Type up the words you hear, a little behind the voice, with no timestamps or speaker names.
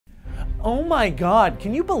Oh my god,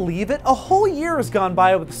 can you believe it? A whole year has gone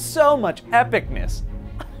by with so much epicness.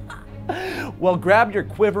 Well, grab your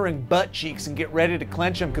quivering butt cheeks and get ready to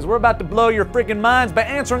clench them, because we're about to blow your friggin' minds by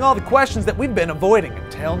answering all the questions that we've been avoiding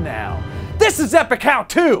until now. This is Epic How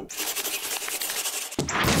To!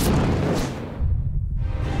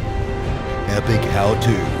 Epic How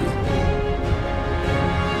To.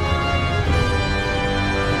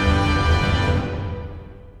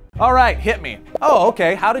 All right, hit me. Oh,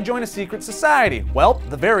 okay, how to join a secret society. Well,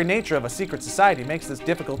 the very nature of a secret society makes this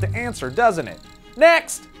difficult to answer, doesn't it?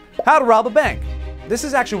 Next, how to rob a bank. This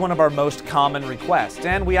is actually one of our most common requests,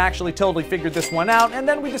 and we actually totally figured this one out, and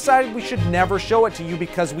then we decided we should never show it to you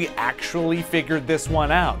because we actually figured this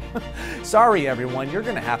one out. Sorry, everyone, you're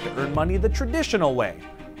gonna have to earn money the traditional way,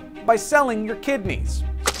 by selling your kidneys.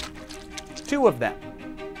 2 of them.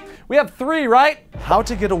 We have 3, right? How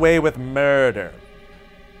to get away with murder.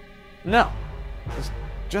 No,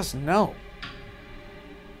 just no.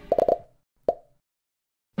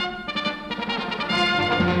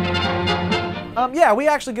 Yeah, we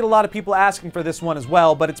actually get a lot of people asking for this one as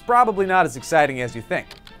well, but it's probably not as exciting as you think.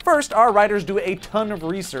 First, our writers do a ton of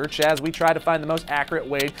research as we try to find the most accurate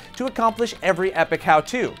way to accomplish every epic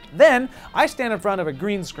how-to. Then, I stand in front of a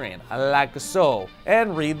green screen, like so,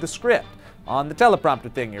 and read the script on the teleprompter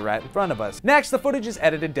thingy right in front of us. Next, the footage is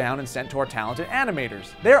edited down and sent to our talented animators.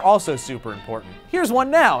 They're also super important. Here's one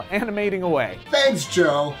now, animating away. Thanks,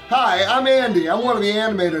 Joe. Hi, I'm Andy. I'm one of the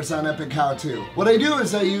animators on Epic How To. What I do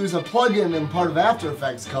is I use a plugin in part of After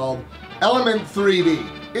Effects called Element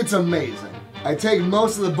 3D. It's amazing. I take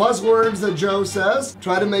most of the buzzwords that Joe says,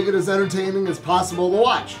 try to make it as entertaining as possible to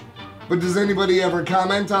watch. But does anybody ever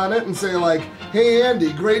comment on it and say like, hey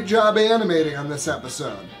Andy, great job animating on this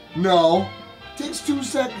episode? No. Takes 2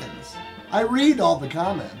 seconds. I read all the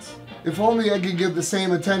comments. If only I could give the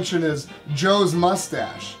same attention as Joe's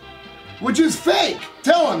mustache. Which is fake!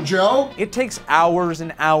 Tell him, Joe! It takes hours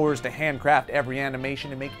and hours to handcraft every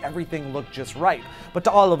animation and make everything look just right. But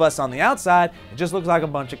to all of us on the outside, it just looks like a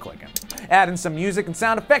bunch of clicking. Add in some music and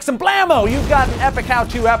sound effects and blammo! You've got an Epic How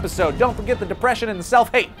To episode. Don't forget the depression and the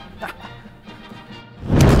self-hate.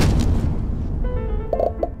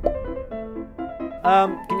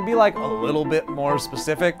 Can you be like a little bit more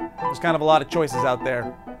specific? There's kind of a lot of choices out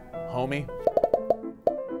there, homie.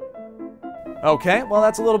 Okay, well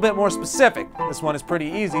that's a little bit more specific. This one is pretty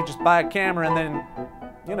easy. Just buy a camera and then,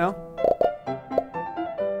 you know.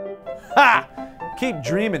 Ha! Keep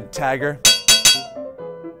dreaming, Tiger.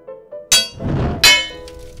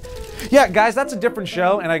 Yeah, guys, that's a different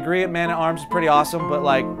show, and I agree, Man at Arms is pretty awesome, but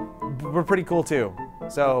like, we're pretty cool too.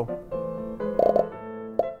 So.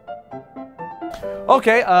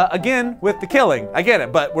 Okay, again, with the killing. I get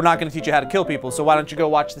it, but we're not gonna teach you how to kill people, so why don't you go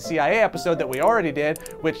watch the CIA episode that we already did,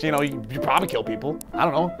 which, you know, you probably kill people. I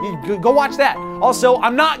don't know, you go watch that. Also,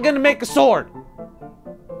 I'm not gonna make a sword.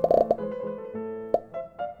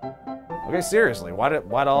 Okay, seriously, why do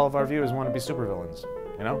all of our viewers want to be supervillains?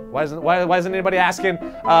 You know, why isn't anybody asking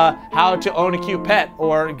how to own a cute pet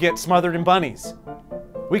or get smothered in bunnies?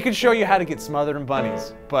 We could show you how to get smothered in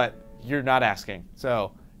bunnies, but you're not asking,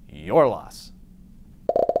 so your loss.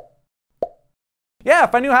 Yeah,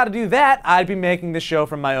 if I knew how to do that, I'd be making this show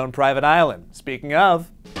from my own private island. Speaking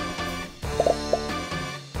of.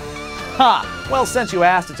 Ha! Well, since you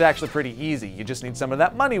asked, it's actually pretty easy. You just need some of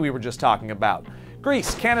that money we were just talking about.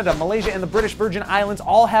 Greece, Canada, Malaysia, and the British Virgin Islands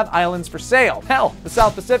all have islands for sale. Hell, the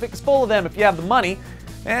South Pacific is full of them if you have the money,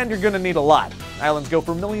 and you're gonna need a lot. Islands go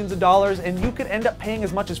for millions of dollars, and you could end up paying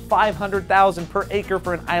as much as $500,000 per acre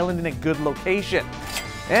for an island in a good location.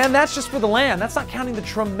 And that's just for the land. That's not counting the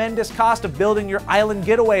tremendous cost of building your island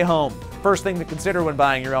getaway home. First thing to consider when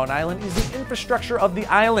buying your own island is the infrastructure of the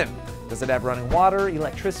island. Does it have running water,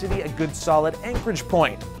 electricity, a good solid anchorage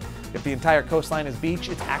point? If the entire coastline is beach,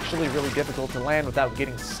 it's actually really difficult to land without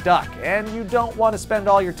getting stuck, and you don't want to spend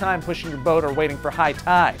all your time pushing your boat or waiting for high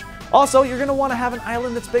tide. Also, you're going to want to have an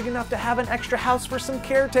island that's big enough to have an extra house for some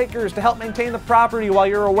caretakers to help maintain the property while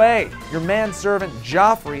you're away. Your manservant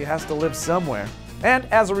Joffrey has to live somewhere. And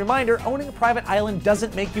as a reminder, owning a private island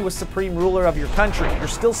doesn't make you a supreme ruler of your country. You're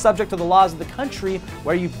still subject to the laws of the country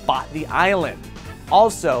where you bought the island.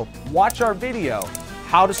 Also, watch our video,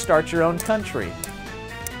 How to Start Your Own Country.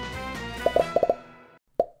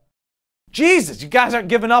 Jesus, you guys aren't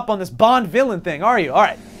giving up on this Bond villain thing, are you? All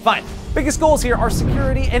right, fine. Biggest goals here are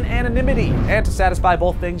security and anonymity. And to satisfy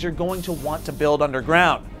both things, you're going to want to build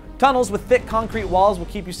underground. Tunnels with thick concrete walls will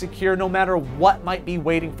keep you secure no matter what might be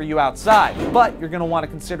waiting for you outside. But you're going to want to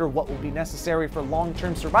consider what will be necessary for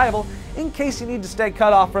long-term survival in case you need to stay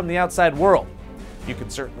cut off from the outside world. You can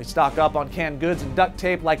certainly stock up on canned goods and duct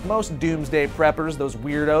tape like most doomsday preppers, those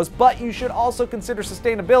weirdos, but you should also consider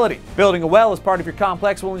sustainability. Building a well as part of your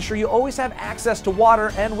complex will ensure you always have access to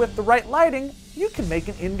water, and with the right lighting, you can make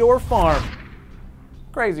an indoor farm.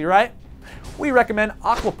 Crazy, right? We recommend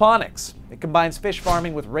aquaponics. It combines fish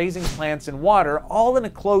farming with raising plants in water, all in a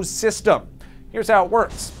closed system. Here's how it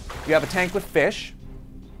works. You have a tank with fish,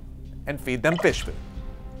 and feed them fish food.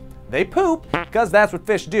 They poop, because that's what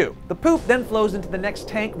fish do. The poop then flows into the next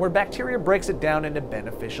tank where bacteria breaks it down into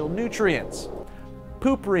beneficial nutrients.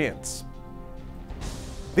 Pooprients.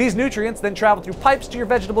 These nutrients then travel through pipes to your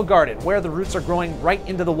vegetable garden, where the roots are growing right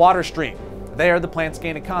into the water stream. There, the plants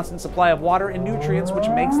gain a constant supply of water and nutrients, which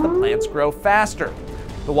makes the plants grow faster.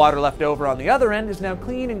 The water left over on the other end is now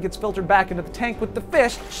clean and gets filtered back into the tank with the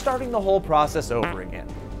fish, starting the whole process over again.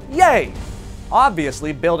 Yay!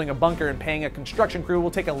 Obviously, building a bunker and paying a construction crew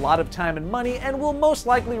will take a lot of time and money and will most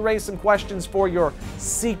likely raise some questions for your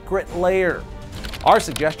secret lair. Our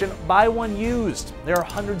suggestion, buy one used. There are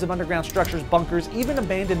hundreds of underground structures, bunkers, even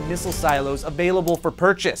abandoned missile silos available for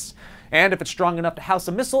purchase. And if it's strong enough to house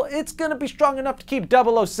a missile, it's gonna be strong enough to keep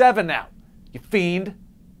 007 out. You fiend.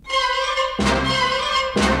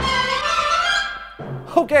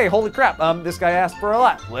 Okay, holy crap, this guy asked for a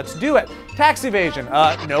lot. Let's do it. Tax evasion,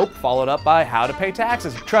 nope, followed up by how to pay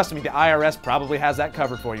taxes. Trust me, the IRS probably has that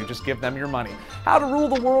covered for you, just give them your money. How to rule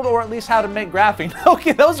the world, or at least how to make graphene.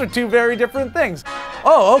 Okay, those are two very different things.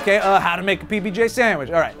 Oh, okay, how to make a PBJ sandwich.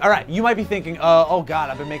 All right, you might be thinking, oh God,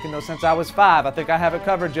 I've been making those since I was 5. I think I have it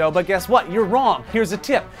covered, Joe, but guess what? You're wrong. Here's a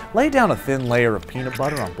tip. Lay down a thin layer of peanut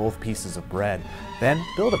butter on both pieces of bread. Then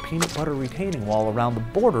build a peanut butter retaining wall around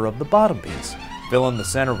the border of the bottom piece. Fill in the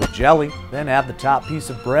center with jelly, then add the top piece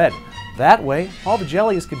of bread. That way, all the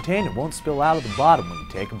jelly is contained and won't spill out of the bottom when you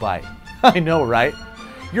take a bite. I know, right?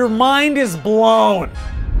 Your mind is blown!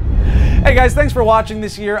 Hey guys, thanks for watching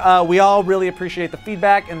this year. We all really appreciate the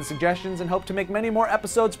feedback and the suggestions and hope to make many more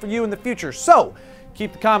episodes for you in the future. So,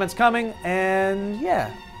 keep the comments coming, and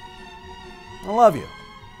yeah, I love you.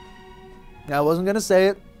 Now, I wasn't gonna say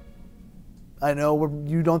it. I know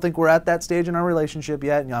you don't think we're at that stage in our relationship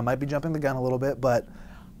yet. You know, I might be jumping the gun a little bit, but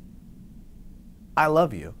I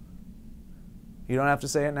love you. You don't have to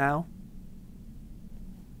say it now,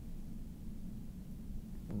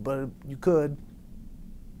 but you could.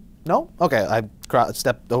 No? Okay, I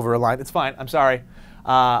stepped over a line. It's fine. I'm sorry.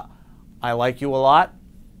 I like you a lot.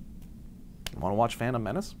 Want to watch Phantom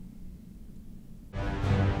Menace?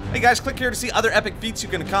 Hey guys, click here to see other epic feats you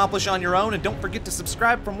can accomplish on your own, and don't forget to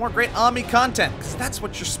subscribe for more great Omni content, because that's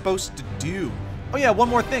what you're supposed to do. Oh yeah, one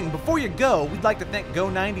more thing. Before you go, we'd like to thank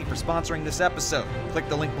Go90 for sponsoring this episode. Click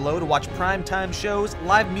the link below to watch primetime shows,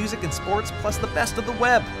 live music and sports, plus the best of the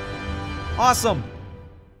web. Awesome!